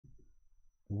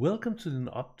Welcome to an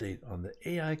update on the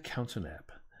AI Accountant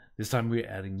app. This time we're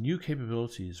adding new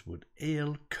capabilities with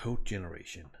AL code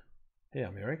generation. Hey,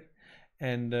 I'm Eric,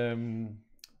 and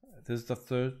this is the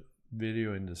third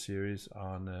video in the series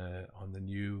on the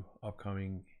new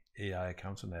upcoming AI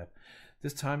Accountant app.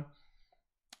 This time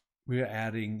we're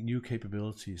adding new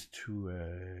capabilities to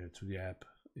the app.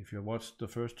 If you watched the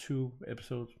first two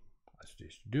episodes, I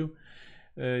suggest you do.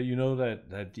 You know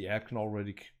that the app can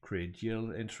already create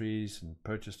GL entries and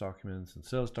purchase documents and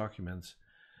sales documents.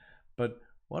 But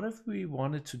what if we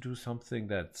wanted to do something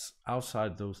that's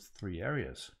outside those three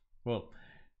areas? Well,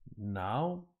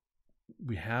 now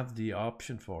we have the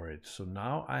option for it. So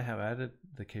now I have added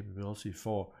the capability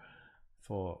for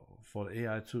the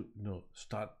AI to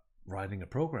start writing a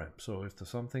program. So if there's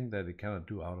something that it cannot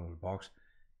do out of the box,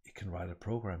 it can write a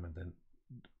program and then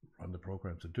run the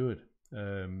program to do it.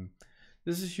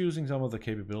 This is using some of the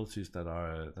capabilities that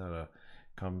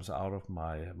comes out of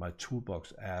my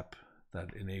Toolbox app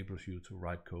that enables you to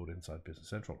write code inside Business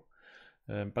Central.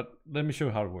 But let me show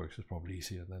you how it works. It's probably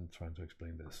easier than trying to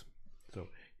explain this. So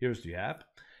here's the app,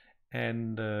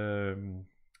 and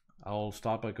I'll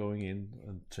start by going in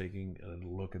and taking a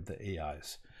look at the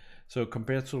AIs. So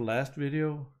compared to the last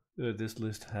video, this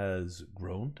list has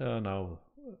grown. There are now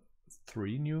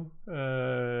 3 new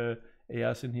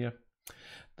AIs in here.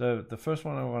 The first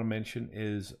one I want to mention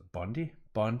is Bondi.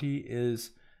 Bondi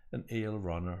is an AL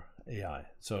runner AI.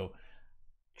 So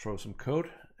throw some code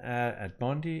at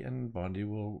Bondi and Bondi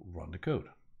will run the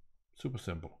code. Super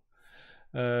simple.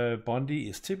 Bondi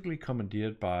is typically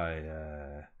commandeered by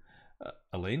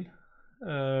Elaine,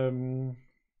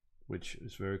 which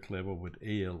is very clever with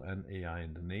AL and AI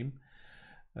in the name.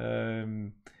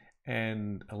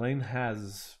 And Elaine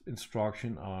has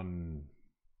instruction on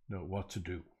what to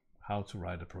do, how to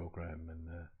write a program, and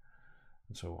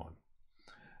so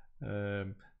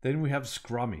on. Then we have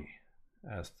Scrummy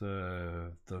as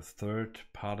the third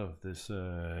part of this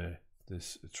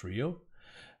this trio,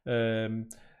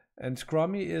 and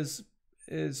Scrummy is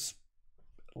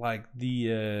like the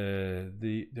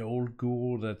old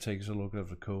Google that takes a look at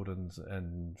the code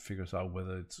and figures out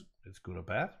whether it's good or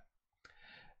bad.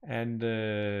 And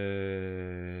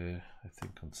I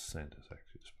think consent is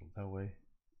actually spelled that way,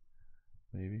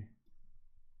 maybe.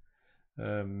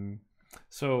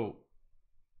 So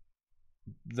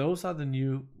those are the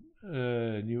new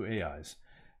AIs.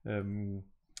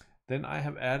 Then I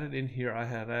have added in here, I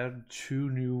have added 2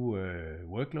 new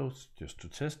workloads just to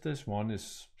test this. One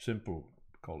is simple,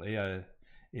 called AL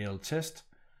test,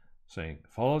 saying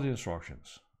follow the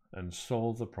instructions and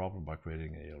solve the problem by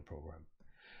creating an AL program.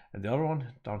 And the other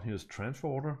one down here is transfer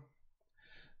order.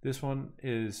 This one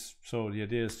is, so the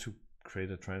idea is to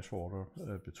create a transfer order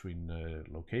between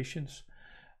locations.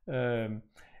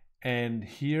 And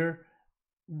here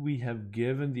we have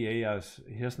given the AIs,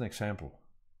 here's an example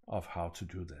of how to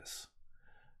do this.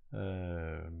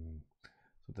 So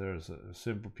there's a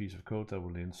simple piece of code that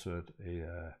will insert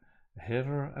a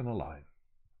header and a line.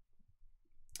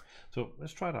 So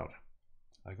let's try it out.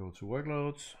 I go to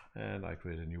workloads and I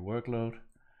create a new workload.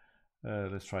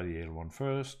 Let's try the AL one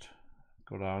first.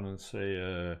 Go down and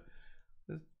say,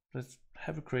 let's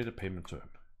have it create a payment term.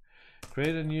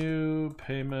 Create a new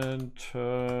payment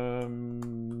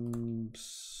terms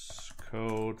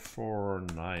code for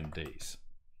 9 days.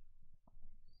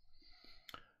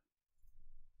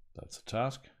 That's a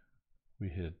task. We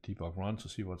hit debug run to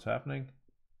see what's happening.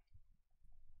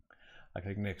 I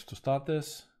click next to start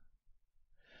this.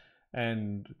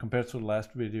 And compared to the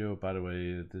last video, by the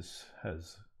way, this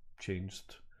has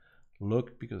changed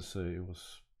look because it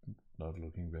was not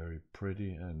looking very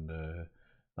pretty, and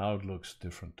now it looks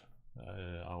different.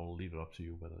 I'll leave it up to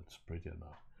you whether it's pretty or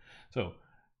not. So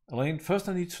Elaine, first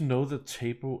I need to know the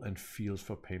table and fields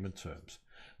for payment terms.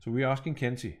 So we're asking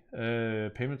Kenzie,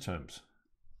 payment terms.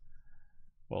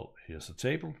 Well, here's a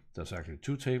table. There's actually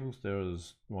 2 tables.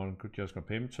 There's one just called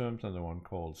payment terms and the one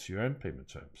called CRM payment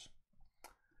terms.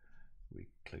 We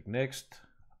click next.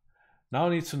 Now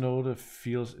I need to know the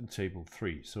fields in table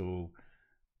 3. So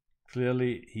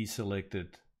clearly he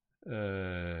selected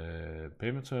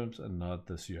payment terms and not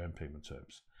the CRM payment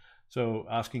terms. So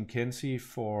asking Kenzie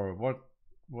for what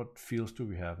fields do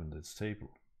we have in this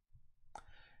table?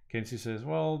 Kenzie says,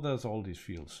 well, there's all these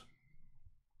fields.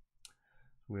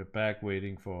 We're back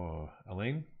waiting for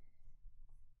Elaine.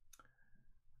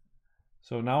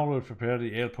 So now we'll prepare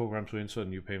the AL program to insert a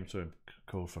new payment term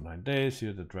code for 9 days.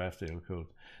 Here the draft AL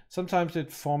code. Sometimes it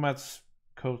formats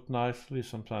code nicely,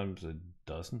 sometimes it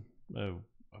doesn't.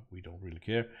 We don't really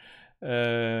care.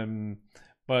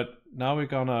 But now we're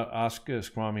gonna ask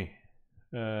Scrummy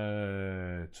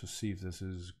to see if this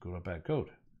is good or bad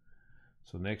code.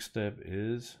 So next step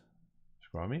is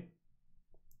Scrummy.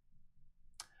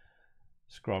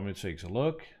 Scrummy takes a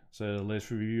look. So let's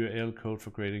review your AL code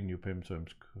for creating new payment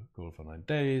terms code for 9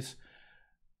 days.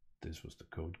 This was the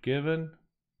code given.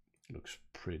 Looks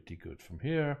pretty good from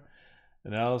here.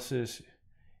 Analysis,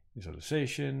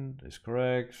 initialization is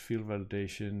correct. Field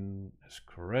validation is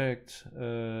correct.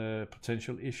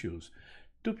 Potential issues.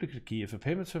 Duplicate key. If a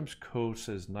payment terms code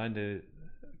says 9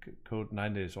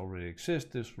 days already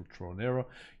exists, this will throw an error.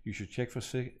 You should check for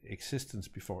existence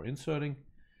before inserting.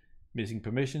 Missing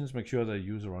permissions. Make sure that a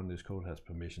user on this code has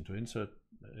permission to insert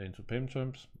into payment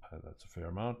terms. That's a fair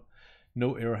amount.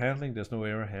 No error handling. There's no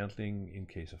error handling in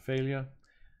case of failure.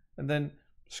 And then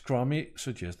Scrummy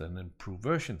suggests an improved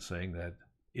version saying that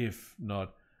if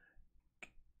not,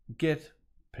 get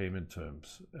payment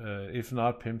terms. If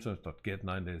not, payment terms dot get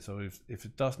 9 days. So if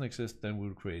it doesn't exist, then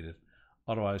we'll create it.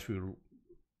 Otherwise, we'll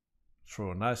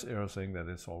throw a nice error saying that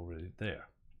it's already there.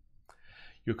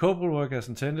 Your code will work as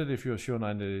intended if you're sure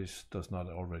 9 days does not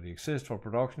already exist. For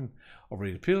production of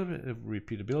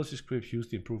repeatability scripts, use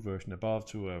the improved version above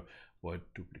to avoid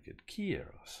duplicate key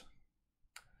errors.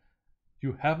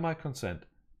 You have my consent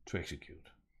to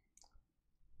execute.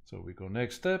 So we go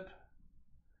next step.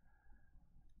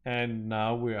 And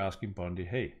now we're asking Bondi,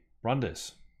 hey, run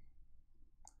this.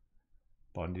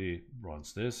 Bondi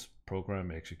runs this. Program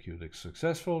executed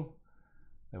successful.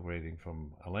 A rating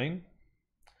from Elaine.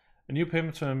 A new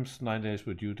payment terms 9 days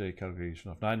with due date calculation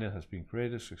of 9 days has been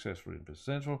created successfully in Business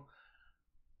Central.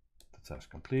 The task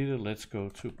completed. Let's go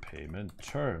to payment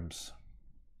terms.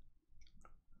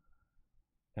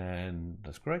 And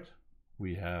that's correct.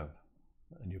 We have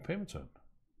a new payment term.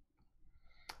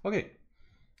 Okay,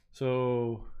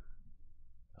 so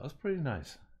that was pretty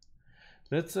nice.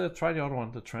 Let's try the other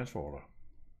one, the transfer order.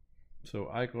 So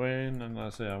I go in and I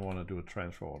say I want to do a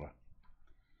transfer order.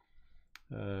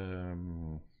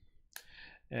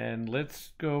 And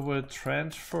let's go with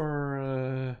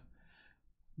transfer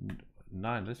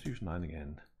 9. Let's use 9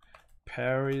 again.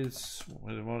 Paris,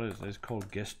 what is this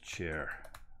called? Guest chair.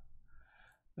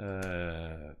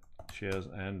 Chairs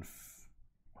and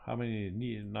how many?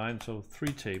 9, so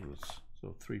 3 tables.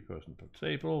 So 3 person per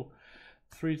table.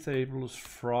 3 tables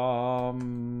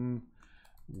from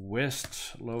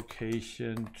west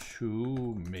location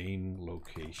to main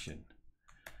location.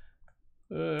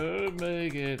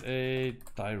 Make it a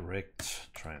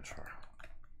direct transfer.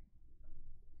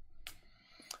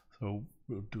 So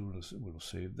we'll do this. We'll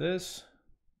save this,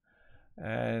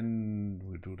 and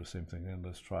we'll do the same thing. And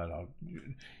let's try it out.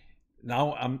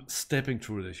 Now I'm stepping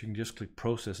through this. You can just click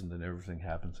process, and then everything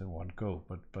happens in one go.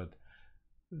 But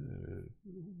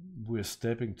we're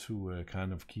stepping to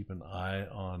kind of keep an eye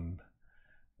on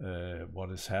what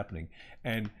is happening.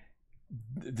 And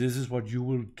this is what you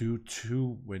will do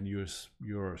too when you're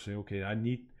saying, okay,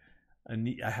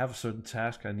 I have a certain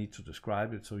task, I need to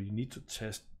describe it. So you need to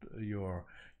test your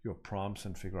prompts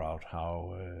and figure out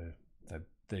how that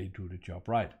they do the job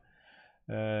right.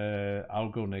 I'll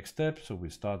go next step. So we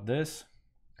start this.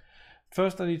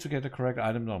 First, I need to get the correct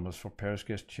item numbers for Paris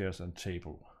guest chairs and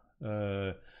table.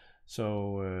 We're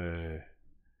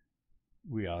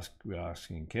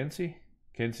asking Kenzie.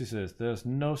 Kenzie says there's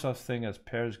no such thing as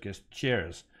Paris guest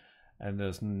chairs, and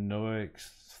there's no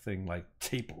thing like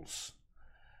tables.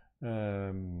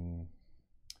 So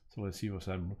let's see what's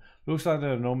happening. Looks like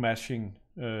there's no matching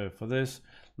for this.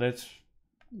 Let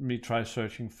me try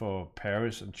searching for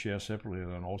Paris and chair separately,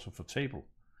 and also for table.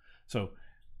 So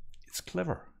it's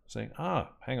clever, saying,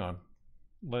 hang on,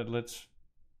 let's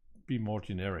be more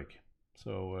generic.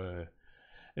 So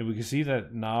and we can see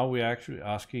that now we're actually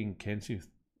asking Kenzie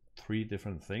 3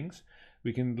 different things.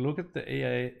 We can look at the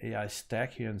AI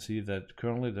stack here and see that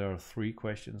currently there are 3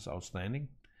 questions outstanding.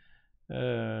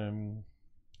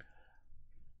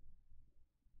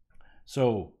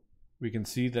 So we can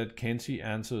see that Kenzie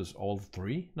answers all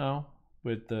 3 now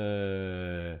with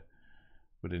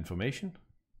information.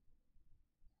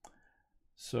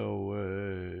 So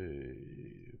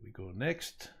we go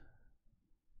next.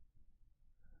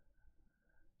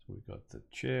 So we got the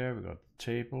chair, we got the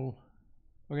table.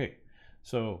 Okay,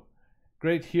 so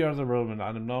great. Here are the relevant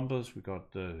item numbers. We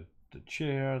got the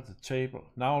chair, the table.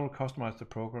 Now I'll customize the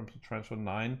program to transfer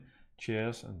 9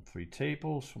 chairs and 3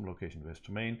 tables from location west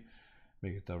to main.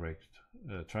 Make it direct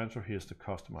transfer. Here's the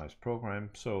customized program.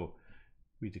 So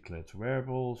we declare 2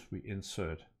 variables. We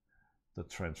insert the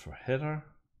transfer header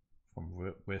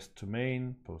from west to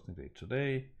main, posting date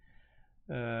today.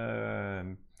 We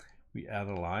add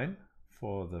a line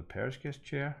for the Paris guest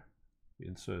chair.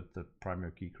 Insert the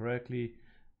primary key correctly,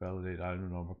 validate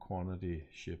item number, quantity,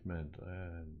 shipment,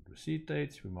 and receipt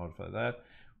dates. We modify that.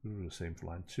 We do the same for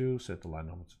line 2, set the line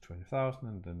number to 20,000,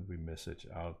 and then we message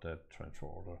out that transfer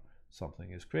order,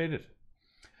 something is created.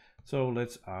 So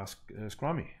let's ask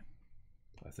Scrummy.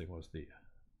 I think was the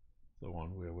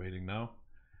one we're waiting now.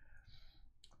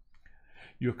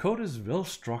 Your code is well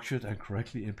structured and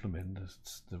correctly implemented.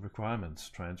 The requirements: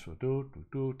 transfer do,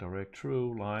 direct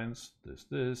true, lines,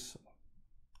 this,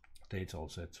 dates all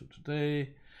set to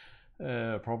today,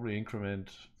 probably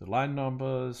increment the line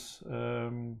numbers.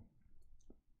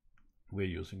 We're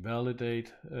using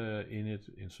validate init,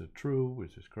 insert true,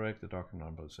 which is correct. The document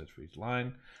number is set for each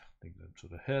line. Link them to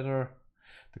the header.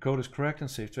 The code is correct and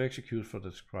safe to execute for the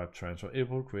described transfer. It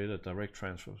will create a direct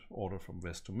transfer order from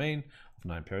west to main of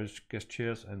 9 pairs guest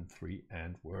chairs and 3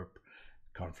 and verb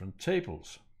confront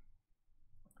tables.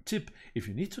 Tip: if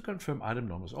you need to confirm item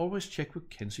numbers, always check with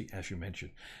Kenzie as you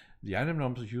mentioned. The item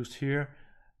numbers used here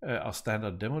are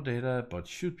standard demo data, but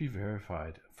should be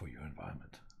verified for your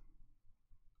environment.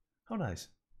 How nice.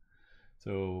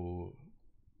 So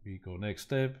we go next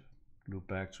step, loop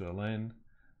back to LN,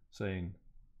 saying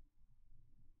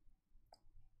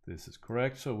this is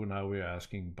correct. So now we're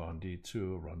asking Bondi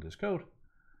to run this code.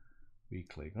 We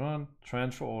click on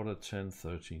transfer order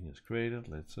 1013 is created.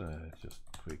 Let's just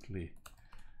quickly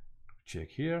check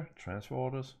here. Transfer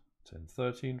orders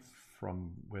 1013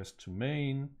 from west to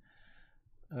main,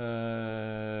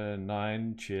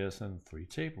 9 chairs and 3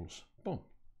 tables. Boom,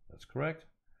 that's correct.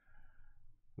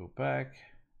 Go back.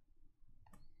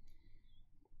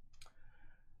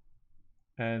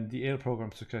 And the AL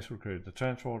program successfully created the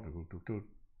transfer order.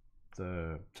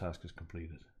 The task is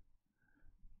completed.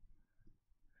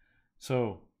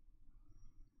 So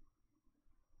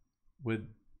with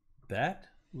that,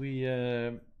 we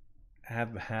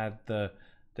have had the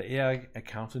AI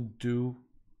accountant do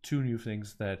 2 new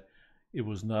things that it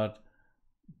was not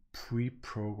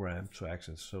pre-programmed to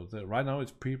access. So right now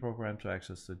it's pre-programmed to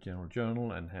access the general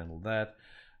journal and handle that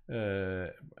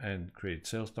and create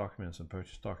sales documents and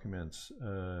purchase documents.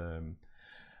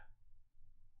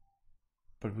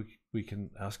 But we can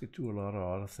ask it to do a lot of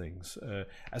other things.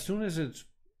 As soon as it's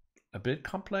a bit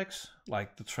complex,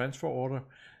 like the transfer order,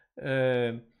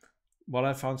 what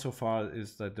I found so far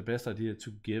is that the best idea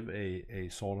to give a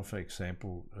sort of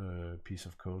example piece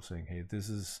of code saying, hey, this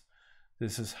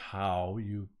is how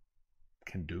you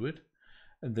can do it,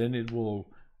 and then it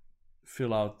will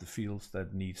fill out the fields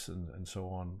that needs and so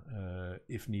on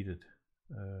if needed.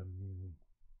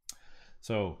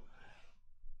 So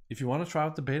if you want to try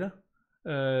out the beta,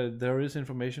 there is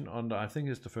information on I think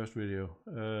it's the first video,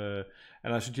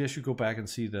 and I suggest you go back and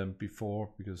see them before,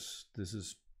 because this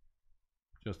is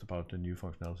just about the new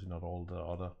functionality, not all the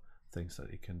other things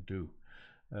that it can do.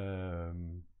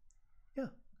 Yeah,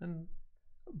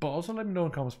 but also let me know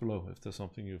in comments below if there's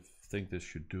something you think this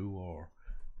should do, or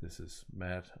this is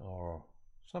mad or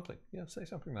something. Yeah, say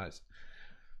something nice.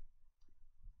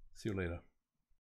 See you later.